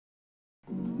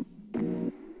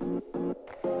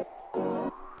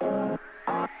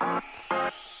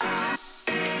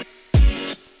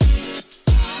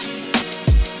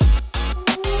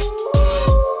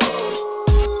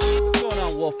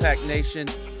Nation.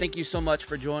 Thank you so much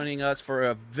for joining us for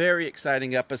a very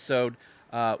exciting episode.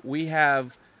 We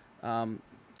have a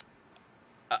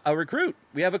recruit.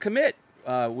 We have a commit.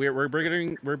 We're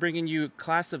bringing you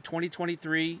class of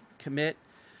 2023 commit,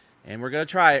 and we're gonna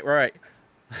try it. All right,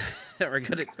 we're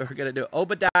gonna do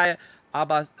Obadiah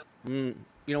Obasuyi. You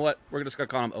know what? We're just gonna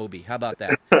call him Obi. How about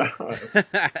that?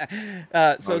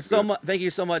 Thank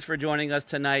you so much for joining us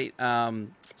tonight.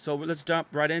 So let's jump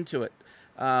right into it.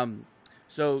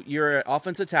 So you're an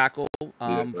offensive tackle.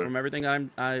 From everything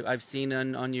I've seen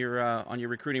on your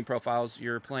recruiting profiles,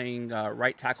 you're playing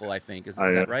right tackle. I think is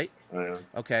that right? I am.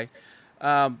 Okay.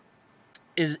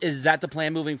 Is that the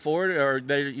plan moving forward, or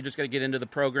you just got to get into the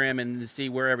program and see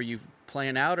wherever you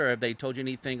plan out, or have they told you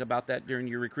anything about that during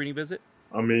your recruiting visit?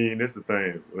 I mean, it's the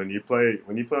thing when you play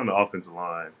on the offensive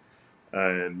line,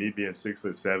 and me being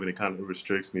 6'7", it kind of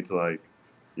restricts me to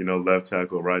left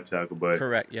tackle, right tackle. But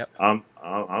correct. Yep. I'm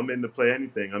in to play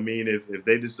anything. I mean, if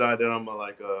they decide that I'm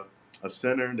a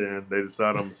center, then they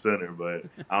decide I'm a center. But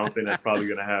I don't think that's probably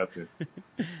gonna happen.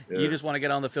 Yeah. You just want to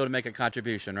get on the field and make a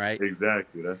contribution, right?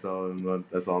 Exactly. That's all I'm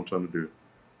trying to do.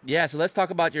 Yeah, so let's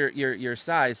talk about your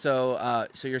size. So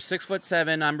you're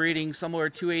 6'7". I'm reading somewhere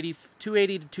 280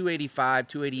 to 285,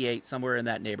 288, somewhere in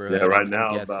that neighborhood. Yeah, right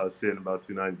now I'm sitting about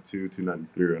 292,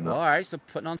 293 right now. All right, so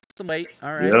putting on some weight.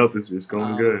 All right. Yep, it's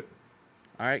going good.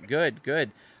 All right,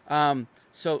 good.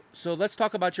 So let's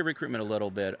talk about your recruitment a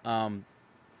little bit. When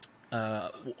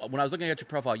I was looking at your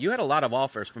profile, you had a lot of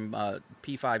offers from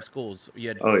P5 schools. You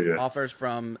had offers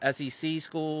from SEC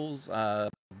schools,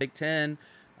 Big Ten,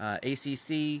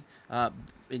 ACC,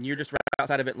 and you're just right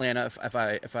outside of Atlanta. If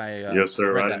I yes,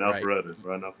 sir. Right now, right.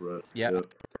 Alpharetta. Yep.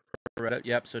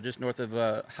 Yep. So just north of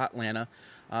Hotlanta.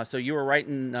 So you were right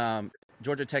in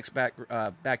Georgia Tech's back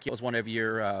was one of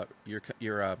your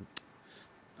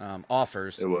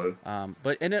offers. It was.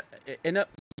 But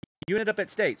you ended up at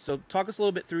State. So talk us a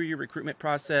little bit through your recruitment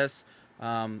process.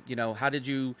 How did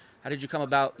you come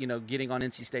about, getting on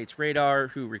NC State's radar?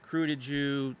 Who recruited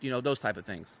you? Those type of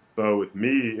things. So with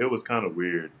me, it was kind of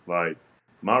weird. Like,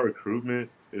 my recruitment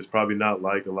is probably not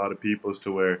like a lot of people's,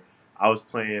 to where I was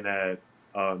playing at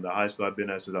the high school I've been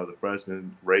at since I was a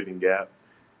freshman, Raven Gap,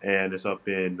 and it's up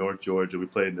in North Georgia. We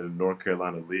played in the North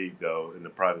Carolina League, though, in the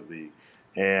private league.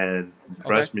 And from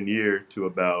freshman year to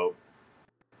about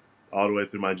all the way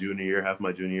through my junior year, half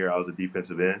my junior year, I was a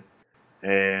defensive end.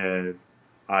 And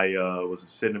I was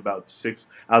sitting about six.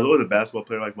 I was always a basketball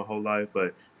player my whole life,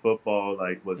 but football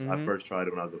I first tried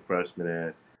it when I was a freshman.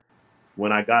 And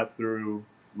when I got through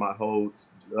my whole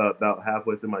about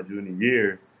halfway through my junior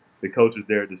year, the coaches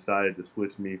there decided to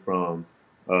switch me from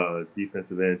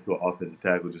defensive end to an offensive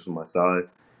tackle just with my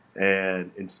size.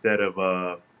 And instead of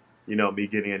me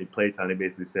getting any play time, they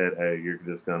basically said, "Hey, you're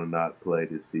just gonna not play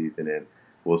this season, and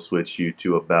we'll switch you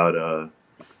to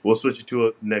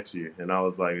next year." And I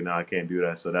was like, "No, I can't do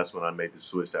that." So that's when I made the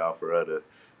switch to Alpharetta.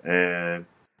 And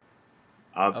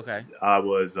I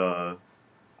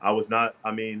was not.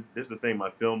 I mean, this is the thing. My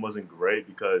film wasn't great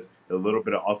because the little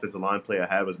bit of offensive line play I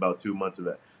had was about 2 months of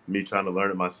that, me trying to learn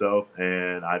it myself,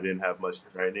 and I didn't have much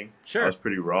training. Sure. I was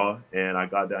pretty raw, and I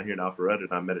got down here in Alpharetta,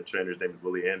 and I met a trainer. His name is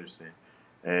Willie Anderson,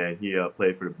 and he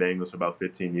played for the Bengals for about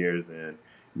 15 years, and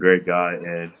great guy.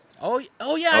 And I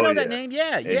know that name.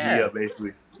 Yeah. He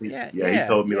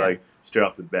told me straight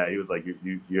off the bat, he was like,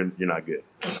 "You're not good."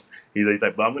 He's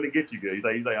like, "But I'm gonna get you good." He's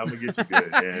like, "I'm gonna get you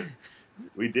good." And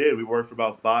we did. We worked for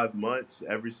about 5 months,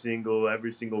 every single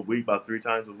week, about 3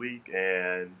 times a week,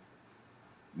 and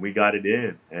we got it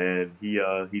in. And he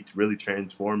really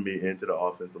transformed me into the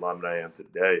offensive lineman I am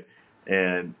today.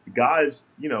 And guys,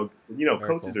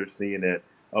 coaches are seeing that,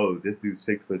 oh, this dude's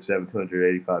 6'7",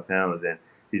 285 pounds, and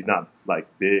he's not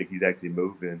big. He's actually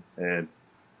moving. And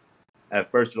at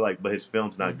first you're like, but his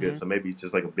film's not good, so maybe he's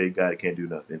just a big guy that can't do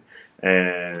nothing.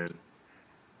 And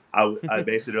I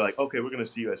basically, they're like, okay, we're gonna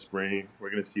see you at spring.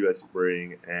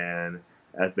 And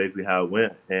that's basically how it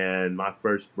went. And my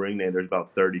first spring there, there's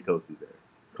about 30 coaches there.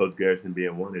 Coach Garrison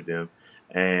being one of them.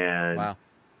 And wow.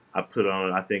 I put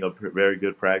on, I think, a very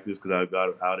good practice because I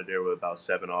got out of there with about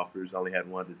 7 offers. I only had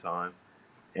 1 at the time.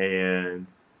 And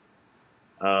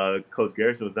Coach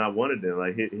Garrison was not one of them.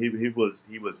 He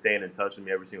was staying in touch with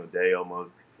me every single day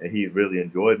almost, and he really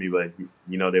enjoyed me. But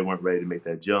they weren't ready to make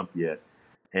that jump yet.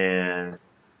 And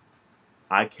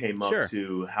I came up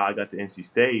to how I got to NC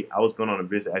State. I was going on a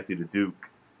visit actually to Duke,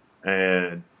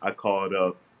 and I called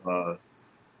up.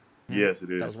 Yes, it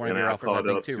is. That was one of and your I offers, called I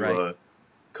think, up too, to right?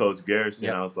 Coach Garrison.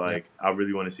 I was like, I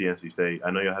really want to see NC State.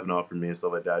 I know you'll have an offer for me and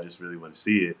stuff like that. I just really want to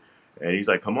see it. And he's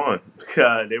like, come on.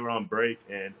 They were on break,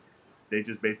 and they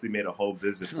just basically made a whole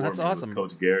visit for me. That's awesome. It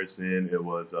was Coach Garrison. It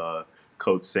was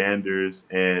Coach Sanders,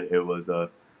 and it was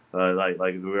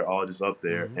like we were all just up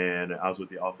there, Mm-hmm. and I was with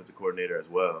the offensive coordinator as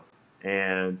well,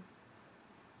 and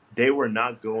they were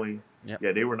not going. Yep.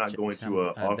 Yeah, they were not going to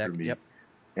offer Beck. Yep. me,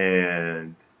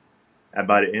 and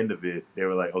by the end of it, they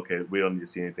were like, "Okay, we don't need to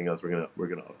see anything else. We're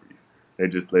gonna offer you."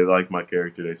 They liked my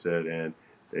character, they said, and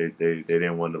they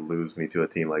didn't want to lose me to a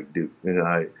team like Duke,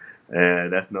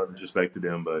 and that's no disrespect to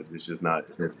them, but it's just not.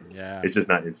 Yeah. It's just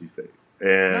not NC State, No,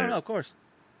 and of course.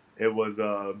 it was.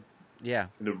 Yeah.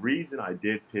 The reason I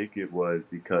did pick it was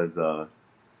because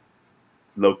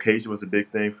location was a big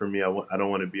thing for me. I don't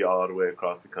want to be all the way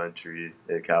across the country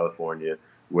in California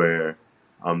where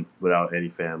I'm without any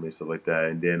family, stuff like that.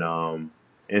 And then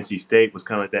NC State was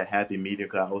kind of like that happy medium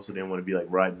because I also didn't want to be like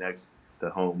right next to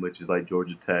home, which is like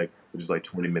Georgia Tech, which is like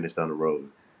 20 minutes down the road.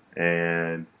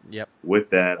 And Yep. with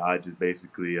that, I just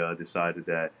basically decided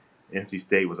that NC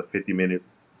State was a 50-minute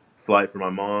flight for my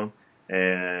mom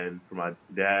and for my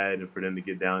dad and for them to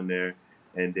get down there.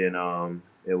 And then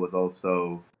it was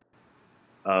also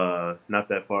not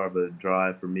that far of a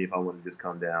drive for me if I wanted to just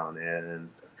come down, and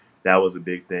that was a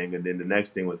big thing. And then the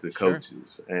next thing was the Sure.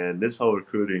 coaches, and this whole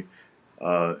recruiting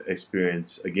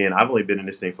experience. Again, I've only been in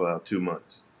this thing for about 2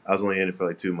 months. I was only in it for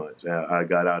like 2 months. I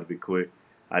got out of it quick.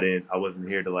 I wasn't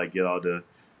here to like get all the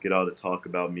talk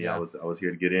about me. Yeah. I was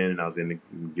here to get in, and I was in to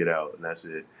get out, and that's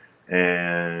it.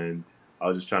 And I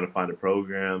was just trying to find a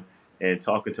program. And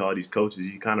talking to all these coaches,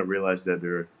 you kind of realize that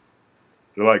they're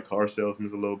like car salesmen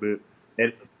a little bit.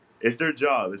 And it's their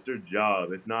job. It's their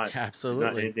job. It's not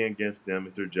Absolutely. anything against them.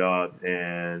 It's their job.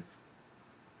 And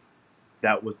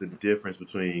that was the difference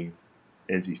between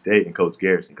NC State and Coach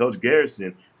Garrison. Coach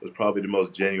Garrison was probably the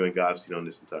most genuine guy I've seen on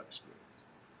this entire experience.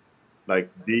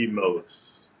 Like the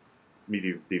most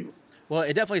medium. Well,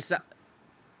 it definitely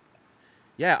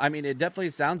yeah, I mean, it definitely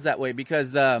sounds that way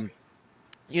because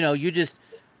you just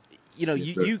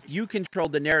you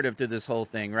controlled the narrative through this whole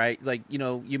thing, right? Like,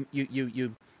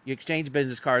 you exchange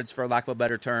business cards, for lack of a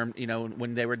better term,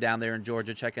 when they were down there in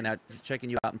Georgia checking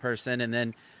you out in person, and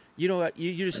then you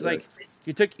just like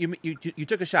you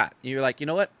took a shot. You're like, you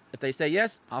know what? If they say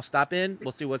yes, I'll stop in.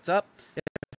 We'll see what's up.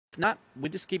 If not, we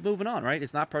just keep moving on, right?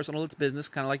 It's not personal, it's business,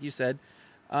 kind of like you said.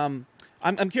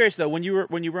 I'm curious though, when you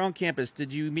were on campus,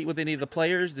 did you meet with any of the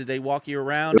players? Did they walk you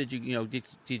around? Did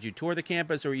you tour the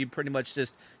campus, or were you pretty much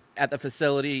just at the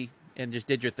facility and just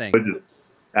did your thing? But just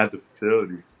at the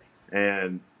facility,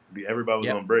 and everybody was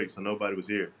Yep. on break, so nobody was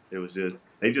here. It was just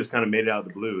they just kind of made it out of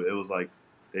the blue. It was like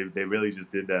they really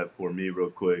just did that for me real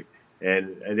quick,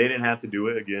 and they didn't have to do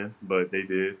it again, but they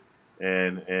did,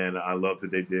 and I love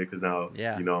that they did because now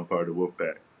Yeah. I'm part of the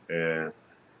Wolfpack, and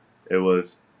it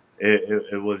was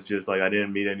just like I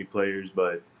didn't meet any players,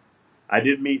 but I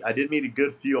did meet a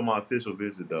good few on my official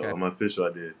visit though. Okay. On my official,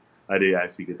 I did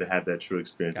actually get to have that true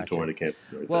experience of Gotcha. touring the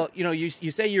campus. Right Well, there. you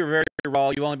say you're very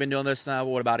raw. You've only been doing this now,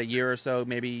 what, about a year or so,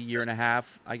 maybe a year and a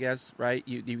half, I guess, right?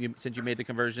 You since you made the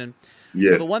conversion.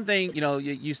 Yeah. So the one thing,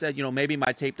 you said, maybe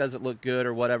my tape doesn't look good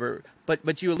or whatever,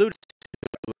 but you alluded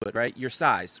to it, right? Your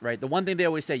size, right? The one thing they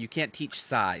always say, you can't teach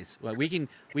size. Well, we can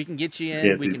get you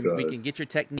in, we can get your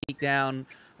technique down,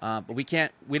 but we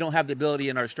don't have the ability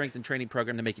in our strength and training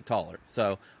program to make you taller.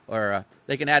 So, or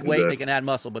they can add weight, they can add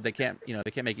muscle, but they can't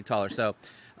make you taller. So,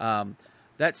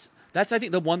 that's I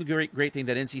think the one great thing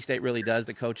that NC State really does.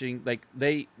 The coaching, like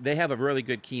they have a really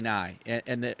good keen eye,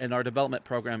 and our development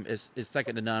program is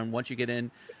second to none. Once you get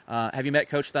in, have you met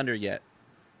Coach Thunder yet?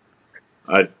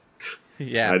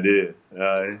 Yeah, I did.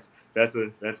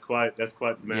 That's quite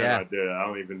the man right there. I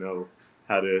don't even know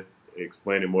how to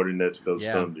explain it more than that's Coach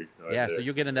Thunder. Right so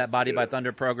you'll get in that Body by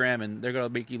Thunder program, and they're gonna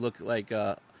make you look like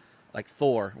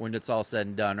Thor when it's all said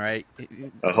and done, right?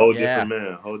 A whole different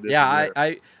man.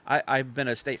 Man. I've been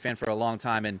a State fan for a long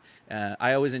time, and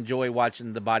I always enjoy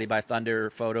watching the Body by Thunder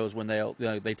photos when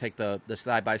they take the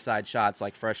side by side shots,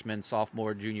 like freshman,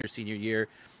 sophomore, junior, senior year,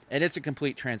 and it's a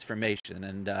complete transformation.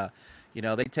 And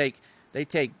they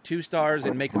take 2 stars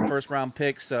and make them first round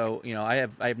picks. So I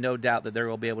have no doubt that they're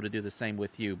going to be able to do the same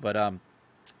with you. But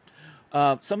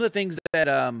some of the things that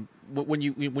when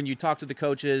you talk to the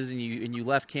coaches and you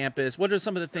left campus, what are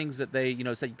some of the things that they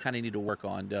said you kind of need to work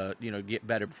on to get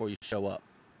better before you show up?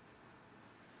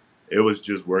 It was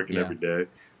just working every day.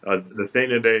 The thing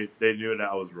that they knew that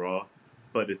I was raw,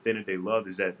 but the thing that they loved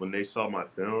is that when they saw my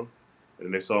film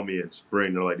and they saw me in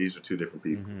spring, they're like, these are 2 different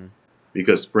people. Mm-hmm.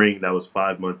 Because spring, that was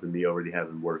 5 months of me already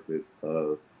having worked with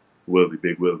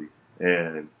Big Willie,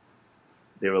 and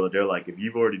they're like, if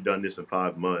you've already done this in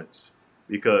 5 months,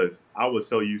 because I was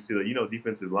so used to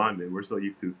defensive linemen, we're so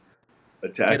used to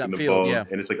attacking the ball,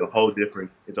 and it's like a whole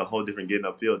different getting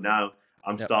upfield. Now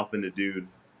I'm stopping the dude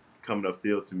coming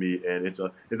upfield to me, and it's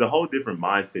a whole different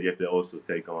mindset you have to also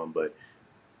take on. But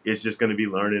it's just going to be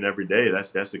learning every day.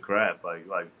 That's the craft.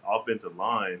 Like offensive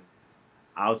line,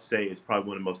 I'll say it's probably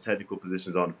one of the most technical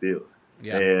positions on the field.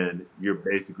 Yeah. And you're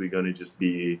basically going to just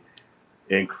be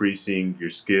increasing your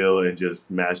skill and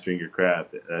just mastering your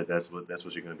craft. That's what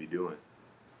you're going to be doing.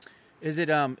 Is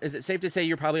it safe to say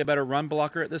you're probably a better run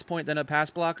blocker at this point than a pass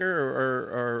blocker,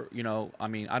 or you know, I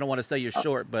mean, I don't want to say you're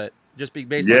short, but just be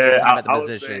based on your time at the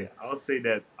position. I'll say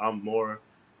that I'm more.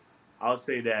 I'll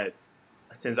say that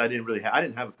since I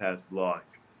didn't have a pass block.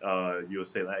 You'll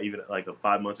say like even like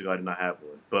 5 months ago I did not have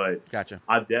one, but Gotcha.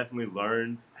 I've definitely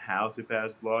learned how to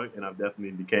pass block, and I've definitely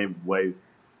became way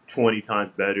 20 times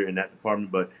better in that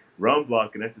department. But run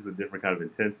blocking, that's just a different kind of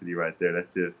intensity right there.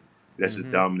 That's just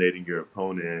dominating your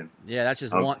opponent. Yeah, that's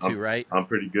just right? I'm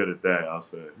pretty good at that, I'll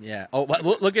say. Yeah. Oh,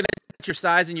 looking at your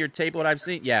size and your tape, what I've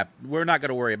seen, yeah, we're not going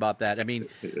to worry about that. I mean,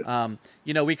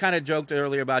 you know, we kind of joked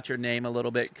earlier about your name a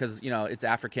little bit because, you know, it's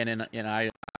African and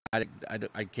I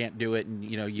can't do it. And,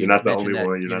 you know, you're not the only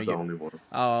one. You're not the only one.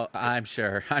 Oh, I'm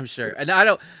sure. And I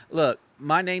don't look.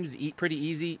 My name's pretty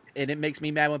easy, and it makes me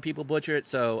mad when people butcher it.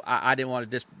 So I didn't want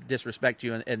to disrespect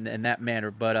you in that manner.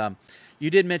 But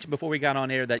you did mention before we got on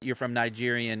air that you're from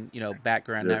Nigerian, you know,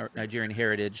 background, Yes. Nigerian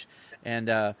heritage, and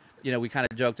you know, we kind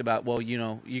of joked about, well, you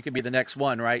know, you could be the next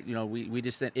one, right? You know, we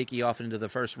just sent Icky off into the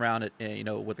first round at, you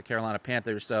know, with the Carolina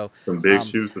Panthers. So some big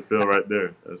shoes to fill right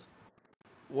there.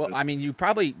 Well, I mean, we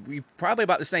probably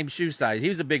about the same shoe size. He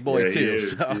was a big boy too, he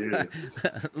is.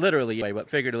 Literally, but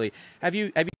figuratively. Have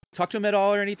you talked to him at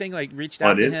all or anything? Like reached out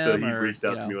on to Insta, him? He reached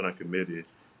out to me when I committed,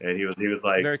 and he was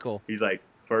like, very cool. He's like,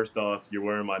 first off, you're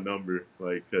wearing my number,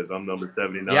 like, because I'm number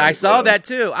 79. Yeah, I saw that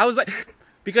too. I was like,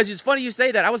 because it's funny you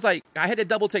say that. I was like, I had to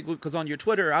double take because on your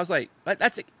Twitter, I was like,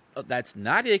 that's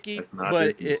not Icky. That's not but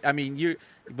Icky. I mean,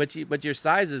 but your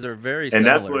sizes are very and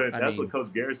similar. That's what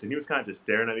Coach Garrison. He was kind of just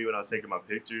staring at me when I was taking my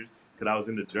pictures because I was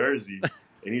in the jersey,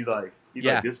 and he's like,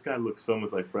 this guy looks so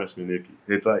much like freshman Icky.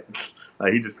 It's like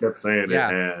he just kept saying it,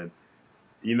 and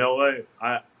you know what?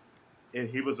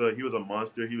 He was a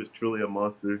monster. He was truly a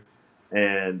monster,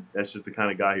 and that's just the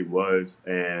kind of guy he was.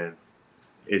 And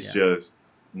it's just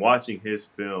watching his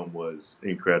film was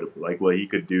incredible. Like what he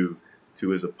could do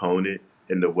to his opponent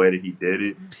and the way that he did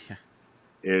it. Yeah.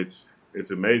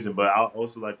 It's amazing. But I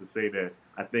also like to say that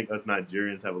I think us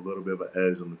Nigerians have a little bit of an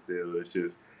edge on the field. It's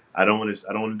just I don't want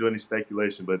to do any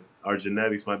speculation, but our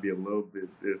genetics might be a little bit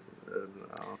different.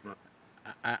 I don't know.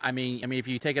 I mean, if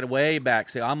you take it way back,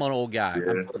 say I'm an old guy.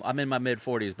 Yeah. I'm in my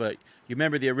mid-40s, but you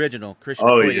remember the original Christian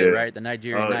Okoye, right? The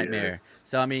Nigerian Nightmare. Yeah.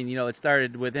 So I mean, you know, it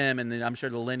started with him, and then I'm sure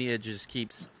the lineage just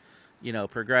keeps, you know,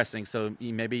 progressing. So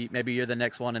maybe you're the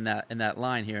next one in that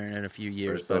line here in a few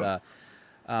years. But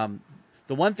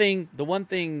the one thing,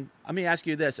 let me ask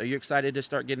you this: are you excited to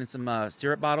start getting some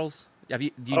syrup bottles? Do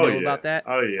you know about that?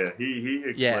 Oh yeah, he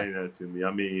explained that to me.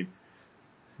 I mean,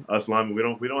 us linemen,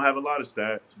 we don't have a lot of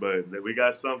stats, but we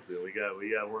got something. We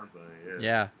got one thing.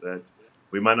 Yeah.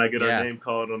 We might not get our name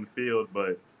called on the field,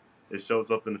 but it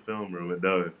shows up in the film room. It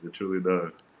does. It truly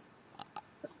does.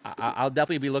 I'll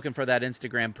definitely be looking for that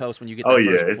Instagram post when you get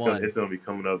that first one. It's gonna be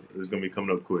coming up. It's gonna be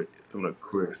coming up quick.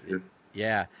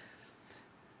 Yeah.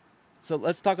 So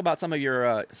let's talk about some of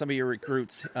your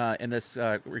recruits in this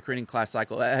recruiting class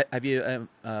cycle.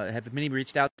 Have many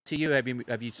reached out to you? Have you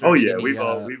started we've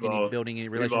all building any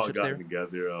relationships we've all gotten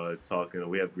together, talking.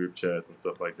 We have group chats and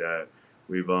stuff like that.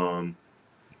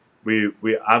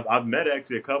 I've met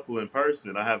actually a couple in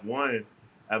person. I have one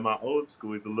at my old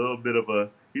school. He's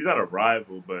not a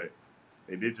rival, but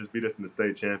they did just beat us in the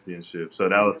state championship. So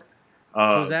that was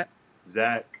who's that?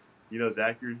 Zach. You know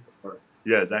Zachary?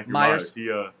 Yeah, Zachary Myers. We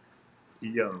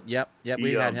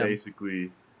had him.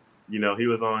 Basically, you know, he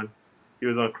was on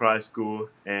Christ School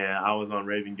and I was on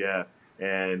Raven Gap,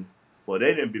 and well,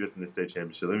 they didn't beat us in the state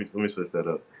championship. Let me switch that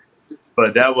up.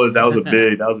 But that was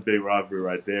a big rivalry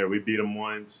right there. We beat them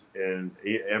once, and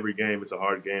every game it's a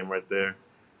hard game right there.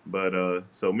 But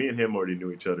so me and him already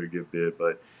knew each other a good bit,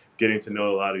 but getting to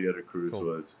know a lot of the other crews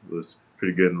was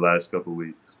pretty good in the last couple of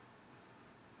weeks.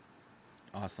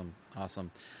 Awesome.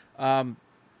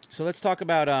 So let's talk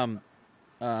about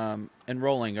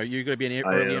enrolling. Are you going to be an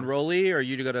early enrollee, or are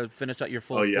you going to finish out your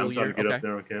full school year? I'm trying to get up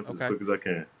there on campus as quick as I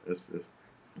can. That's what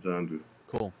I'm trying to do.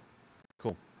 Cool.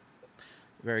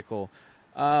 Very cool.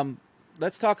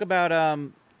 Let's talk about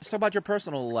your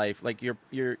personal life, like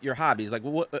your hobbies. Like,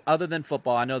 what other than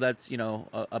football? I know that's, you know,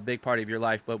 a big part of your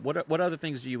life, but what other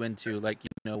things are you into? Like, you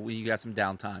know, when you got some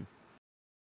downtime.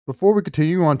 Before we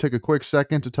continue, I want to take a quick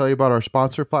second to tell you about our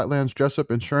sponsor, Flatlands Jessup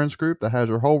Insurance Group, that has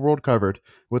your whole world covered,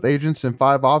 with agents in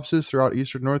 5 offices throughout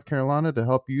eastern North Carolina to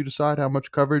help you decide how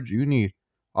much coverage you need.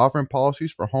 Offering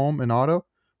policies for home and auto,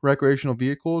 recreational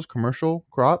vehicles, commercial,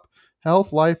 crop,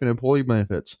 health, life, and employee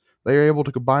benefits. They are able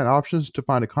to combine options to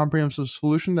find a comprehensive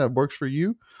solution that works for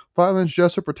you. Flatlands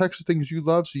Jessup protects the things you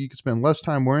love so you can spend less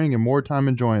time worrying and more time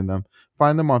enjoying them.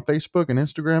 Find them on Facebook and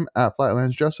Instagram at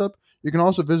Flatlands Jessup. You can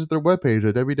also visit their webpage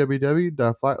at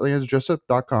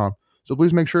www.flatlandsjessup.com. So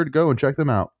please make sure to go and check them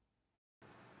out.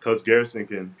 Coach Garrison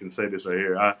can say this right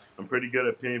here. I'm pretty good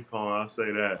at ping pong. I'll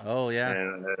say that. Oh yeah.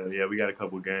 And yeah, we got a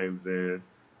couple games in.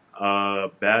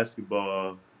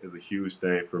 Basketball is a huge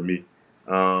thing for me.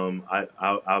 I'm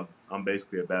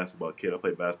basically a basketball kid. I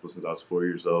played basketball since I was 4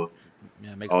 years old.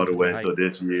 Yeah, makes all sense the with way your height. until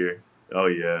this year. Oh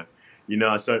yeah.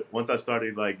 Once I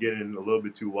started like getting a little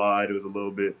bit too wide, it was a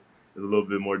little bit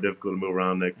more difficult to move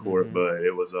around that court. But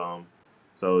it was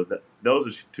those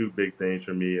are two big things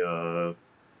for me.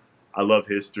 I love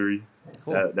history.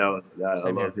 Cool. I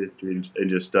love history and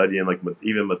just studying like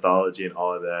even mythology and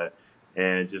all of that,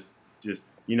 and just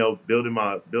building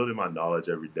my knowledge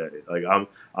every day. Like I'm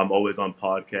always on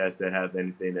podcasts that have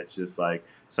anything that's just like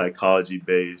psychology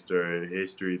based or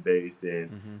history based,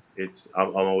 and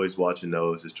I'm always watching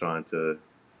those, just trying to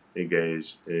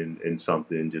engage in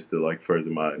something just to like further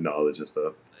my knowledge and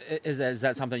stuff. Is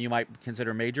that something you might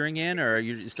consider majoring in, or are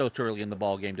you still too early in the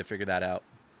ball game to figure that out?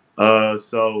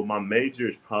 So my major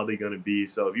is probably going to be,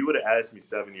 so if you would have asked me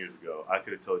 7 years ago, I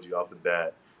could have told you off the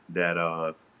bat that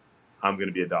I'm going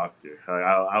to be a doctor.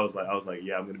 I was like,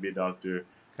 yeah, I'm going to be a doctor.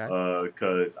 Okay.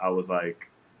 Cause I was like,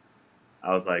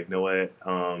 you know what?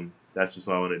 That's just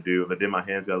what I want to do. But then my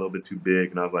hands got a little bit too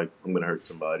big and I was like, I'm going to hurt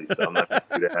somebody. So I'm not going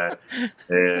to do that.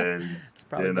 And it's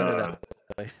probably better that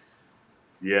way.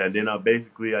 Yeah. Then I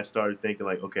started thinking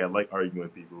like, okay, I like arguing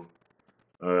with people,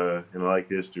 and I like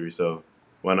history. So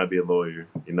why not be a lawyer?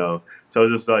 So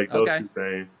it's just like those two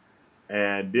things.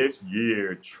 And this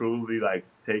year, truly like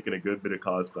taking a good bit of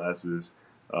college classes.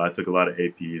 I took a lot of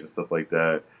APs and stuff like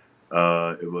that.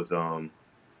 It was I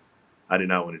did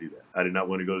not want to do that. I did not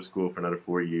want to go to school for another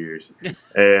 4 years,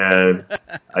 and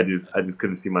I just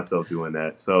couldn't see myself doing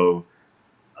that. So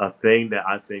a thing that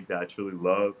I think that I truly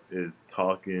love is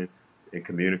talking and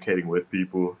communicating with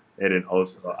people. And then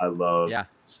also I love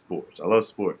sports. I love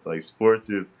sports. Like sports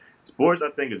I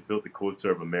think has built the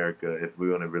culture of America if we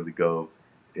want to really go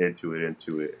into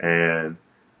it. And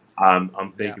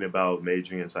I'm thinking about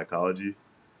majoring in psychology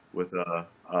with a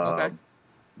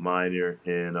minor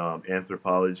in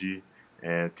anthropology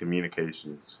and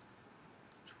communications.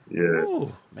 Yeah.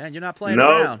 Ooh, man, you're not playing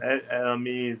around. I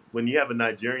mean, when you have a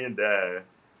Nigerian dad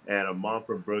and a mom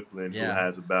from Brooklyn who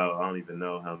has about, I don't even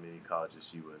know how many colleges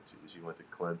she went to. She went to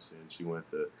Clemson. She went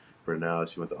to Bernal.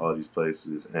 She went to all these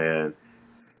places. And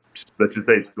let's just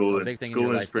say schooling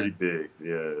is pretty big.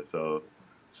 Yeah. So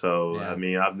I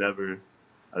mean, I've never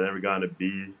gotten a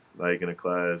B like in a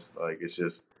class. Like it's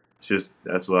just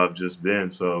that's what I've just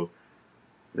been. So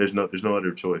there's no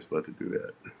other choice but to do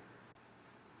that.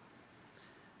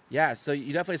 Yeah. So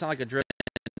you definitely sound like a driven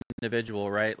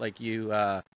individual, right? Like you,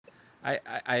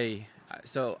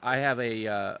 so I have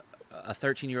a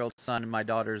 13-year-old son, and my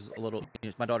daughter's in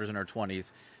her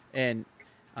 20s, and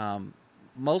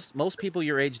most people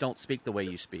your age don't speak the way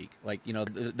you speak. Like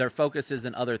their focus is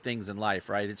in other things in life,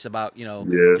 right? It's about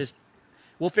just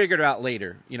we'll figure it out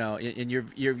later, and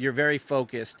you're very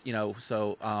focused,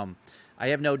 so I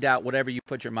have no doubt whatever you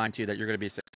put your mind to that you're going to be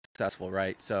successful,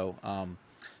 right? So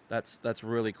that's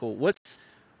really cool. What's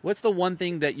the one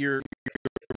thing that you're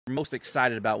most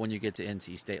excited about when you get to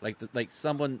NC State? Like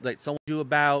someone you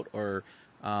about, or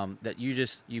that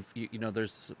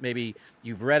there's maybe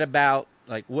you've read about,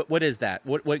 like what is that?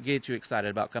 What gets you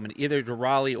excited about coming either to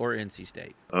Raleigh or NC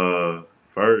State?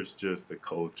 First, just the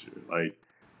culture. Like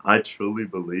I truly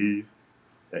believe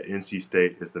that NC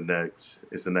State is the next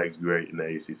great in the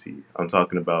ACC. I'm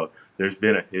talking about there's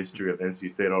been a history of NC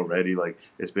State already. Like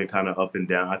it's been kind of up and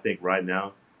down. I think right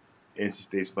now NC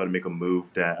State's about to make a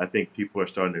move that I think people are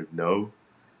starting to know,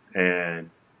 and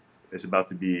it's about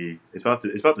to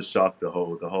shock the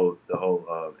whole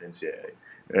NCAA.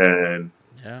 And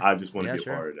I just want to be a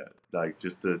part of that. Like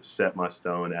just to set my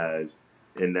stone as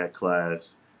in that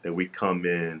class that we come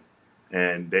in,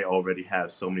 and they already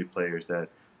have so many players that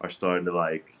are starting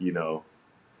to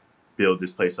build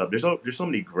this place up. There's so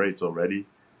many greats already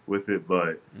with it,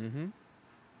 but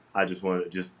I just want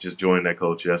to just join that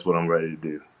culture. That's what I'm ready to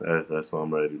do. That's what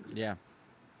I'm ready to do.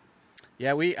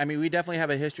 Yeah. We definitely have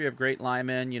a history of great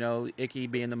linemen. Icky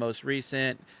being the most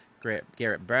recent.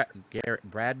 Garrett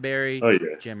Bradbury,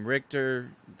 Jim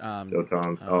Richter, Joe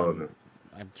Thomas. Oh no.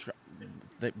 I'm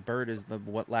the Bird is the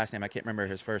what last name I can't remember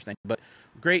his first name, but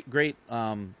great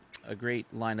a great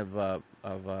line of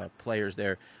players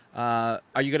there. Are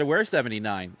you going to wear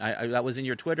 79? That was in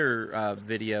your Twitter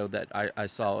video that I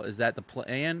saw. Is that the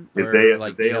plan, or If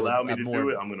like they you have allow me a to more? do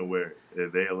it, I'm gonna wear it.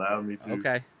 If they allow me to,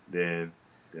 Okay, then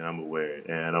I'm gonna wear it,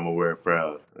 and I'm gonna wear it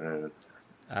proud. And yes,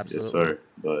 absolutely, sir.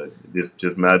 But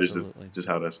just matters of absolutely, just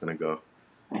how that's gonna go.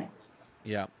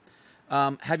 yeah.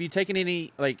 Have you taken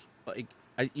any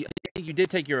I think you did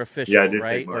take your Yeah, I official, did take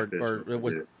right? my official. Or it I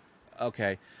was did.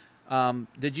 okay.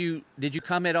 Did you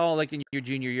come at all like in your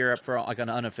junior year up for like an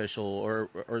unofficial, or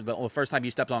the first time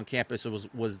you stepped on campus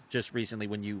was just recently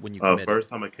when you committed? First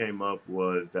time I came up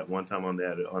was that one time on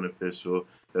that unofficial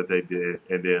that they did,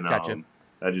 and then Gotcha.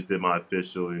 I just did my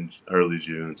official in early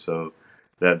June. So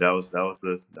that was the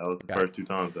Got it. first 2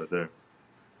 times right there.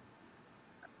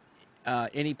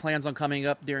 Any plans on coming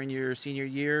up during your senior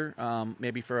year?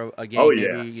 Maybe for a Oh game,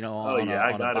 maybe yeah, oh on a yeah.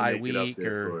 I on a gotta bye make it up week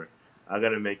there or for. I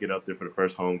gotta make it up there for the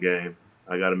first home game.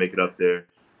 I gotta make it up there.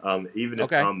 Even if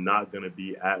okay, I'm not gonna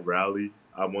be at Raleigh,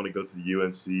 I want to go to the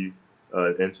UNC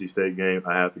NC State game.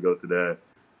 I have to go to that,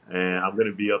 and I'm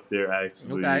gonna be up there okay,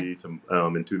 actually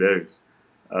in 2 days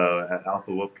at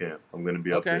Alpha Wolf Camp. I'm gonna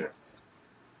be up okay. there.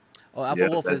 Oh, Alpha Yeah,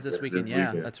 Wolf is that's this this weekend. Yeah,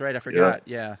 weekend. that's right. I Yeah, forgot.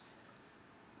 Yeah.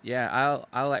 Yeah,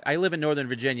 I live in Northern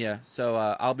Virginia, so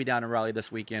I'll be down in Raleigh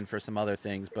this weekend for some other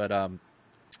things. But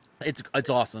it's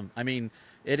awesome. I mean,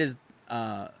 it is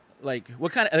like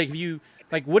what kind of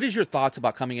like what is your thoughts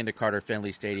about coming into Carter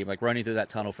Finley Stadium, like running through that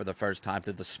tunnel for the first time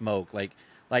through the smoke, like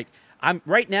I'm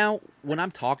right now when I'm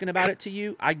talking about it to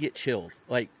you, I get chills.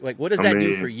 Like what does I that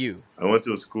do for mean, you? I went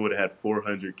to a school that had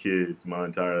 400 kids my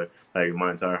entire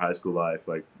high school life.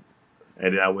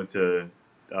 And then I went to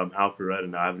Alpharetta,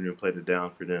 and I haven't even played it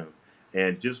down for them.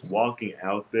 And just walking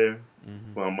out there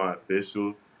Hmm. from my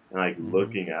official and like Hmm.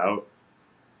 looking out,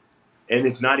 and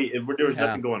it's not there was Yeah.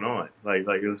 nothing going on. Like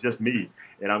it was just me,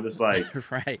 and I'm just like,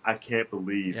 Right. I can't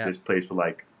believe Yeah. this place was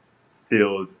like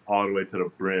filled all the way to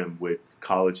the brim with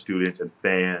college students and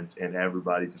fans and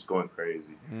everybody just going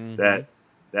crazy. Hmm. That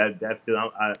that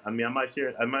feel. I mean, I might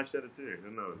shed a tear.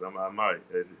 Who knows? I might.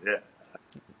 Yeah.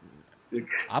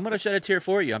 I'm gonna shed a tear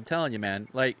for you. I'm telling you, man.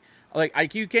 Like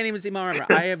you can't even see my armor.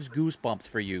 I have goosebumps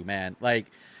for you, man.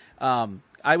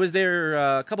 I was there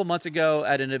a couple months ago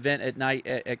at an event at night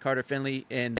at Carter Finley,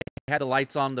 and they had the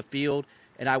lights on the field,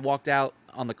 and I walked out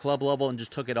on the club level and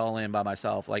just took it all in by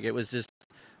myself. Like it was just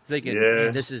thinking, man,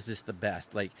 Yeah, this is just the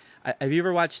best. Like, have you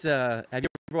ever watched Field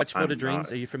of I'm Dreams?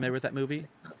 not. Are you familiar with that movie?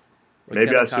 With Maybe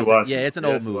I Kevin should Costner. watch Yeah, it. it's an Yeah,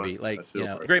 I old should watch movie. it. I Like, should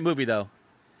watch it. great movie though.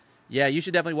 Yeah, you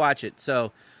should definitely watch it.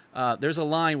 So, there's a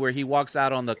line where he walks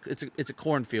out on the it's a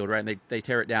cornfield, right? And they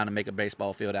tear it down and make a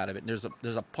baseball field out of it. And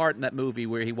there's a part in that movie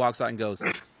where he walks out and goes,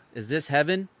 "Is this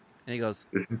heaven?" And he goes,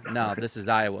 This is "No, this is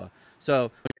Iowa."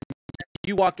 So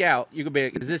you walk out, you could be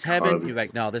like, "Is this is this heaven?" Carter. You're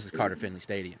like, "No, this is Carter Finley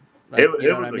Stadium." It, Like, you know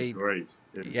it what was I a mean? great.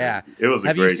 Yeah. It was a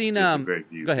Have you great, seen just a great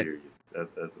view. Go ahead. Period.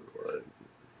 That's what it was.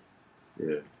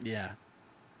 Yeah. Yeah.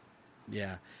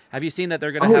 Yeah. Have you seen that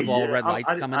they're gonna Oh have all yeah. red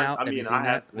lights coming I out? Have you mean, seen I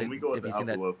have that? when we go at Have you the seen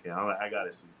Alpha that? Love Camp, I'm like, I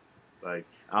gotta see this. Like,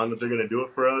 I don't know if they're gonna do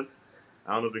it for us.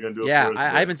 I don't know if they're gonna do it Yeah, for us, I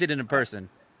but haven't seen it in I, person.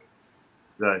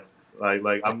 like,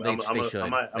 They I should.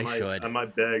 might, I They might, I should.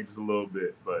 might beg just a little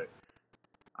bit, but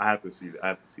I have to see that. I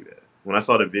have to see that. When I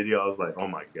saw the video, I was like, oh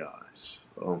my gosh.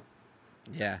 Oh,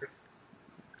 Yeah.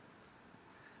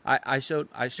 I showed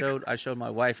my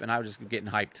wife, and I was just getting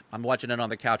hyped. I'm watching it on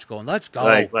the couch, going, "Let's go!"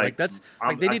 Like that's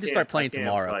like they I need to start I playing can't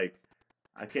tomorrow.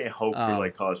 I can't hope for Um,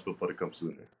 like college football to come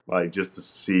sooner. Like just to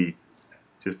see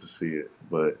it.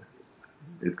 But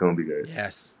it's gonna be good.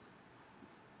 yes,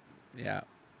 yeah.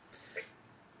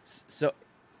 So,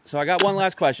 so I got one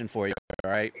last question for you.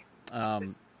 All right.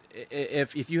 Um,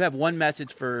 if you have one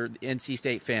message for the NC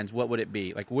State fans, what would it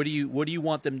be? Like, what do you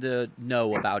want them to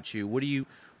know about you? What do you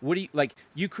like?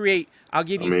 You create. I'll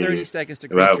give I you 30 mean, seconds to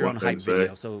if I create have your one own thing hype to say,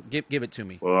 video. So give it to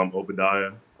me. well, I'm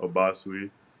Obadiah Obasuyi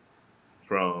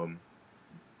from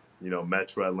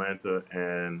Metro Atlanta,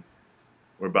 and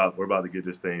we're about to get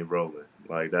this thing rolling.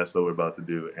 Like that's what we're about to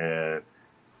do, and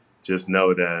just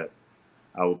know that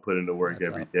I will put in the work That's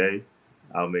every up. day.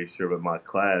 I'll make sure that my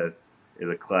class is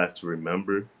a class to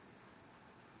remember,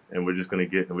 and we're just gonna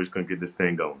get this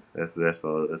thing going. That's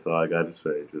all I got to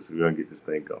say. Just we're gonna get this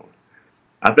thing going.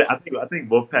 I think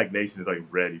Wolfpack Nation is like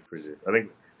ready for this. I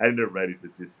think they're ready to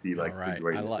just see All like the right.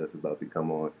 greatness that's about to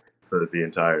come on for the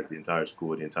entire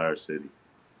school, the entire city.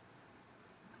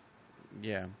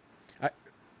 Yeah. I,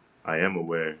 I am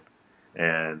aware,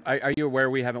 and are you aware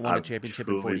we haven't won a I've championship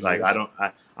in truly 40 like I years?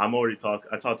 don't I'm already talk.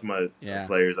 I talk to my Yeah.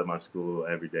 players at my school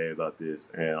every day about this,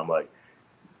 and I'm like,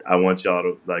 I want y'all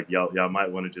to like y'all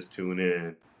might want to just tune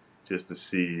in just to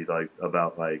see like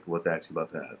about like what's actually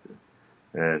about to happen.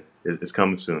 And it's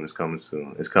coming soon. It's coming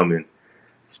soon. It's coming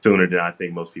sooner than I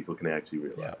think most people can actually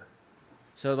realize. Yeah.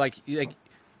 So like you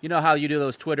know how you do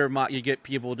those Twitter you get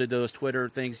people to do those Twitter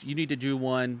things. You need to do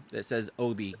one that says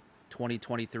Obi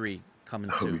 2023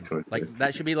 coming soon. Like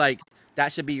that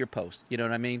should be your post. You know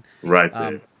what I mean? Right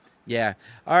there. Yeah.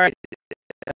 All right.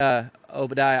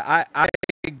 Obadiah, I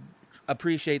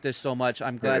appreciate this so much.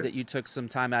 I'm glad that you took some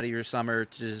time out of your summer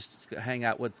to just hang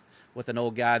out with an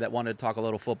old guy that wanted to talk a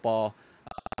little football.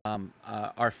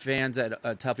 Our fans at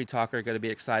Tuffy Talk are going to be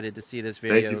excited to see this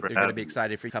video. They're going to be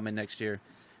excited for you coming next year.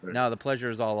 No, the pleasure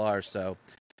is all ours. So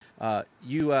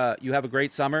you have a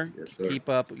great summer. Yes, sir. Keep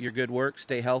up your good work.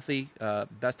 Stay healthy.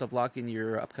 Best of luck in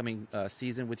your upcoming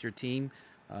season with your team.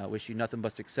 Wish you nothing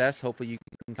but success. Hopefully you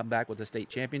can come back with a state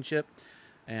championship.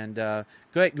 And go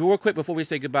ahead, real quick before we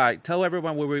say goodbye, tell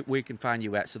everyone where we can find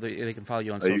you at so they can follow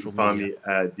you on social media. You can find me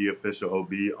at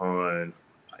TheOfficialOB on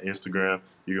Instagram.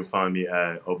 You can find me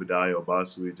at Obadiah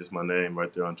Obasuyi, just my name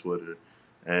right there on Twitter.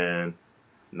 And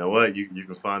you know what? You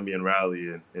can find me in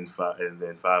Raleigh in 5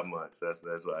 months. That's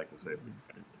what I can say for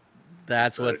you.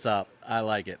 That's what's up. I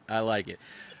like it.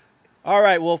 All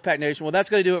right, Wolfpack Nation. Well, that's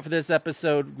going to do it for this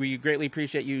episode. We greatly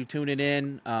appreciate you tuning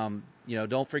in.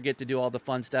 Don't forget to do all the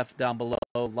fun stuff down below.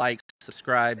 Like,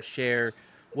 subscribe, share,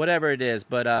 whatever it is.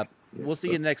 But we'll see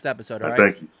you in the next episode, all right?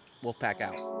 Thank you. Wolfpack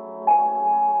out.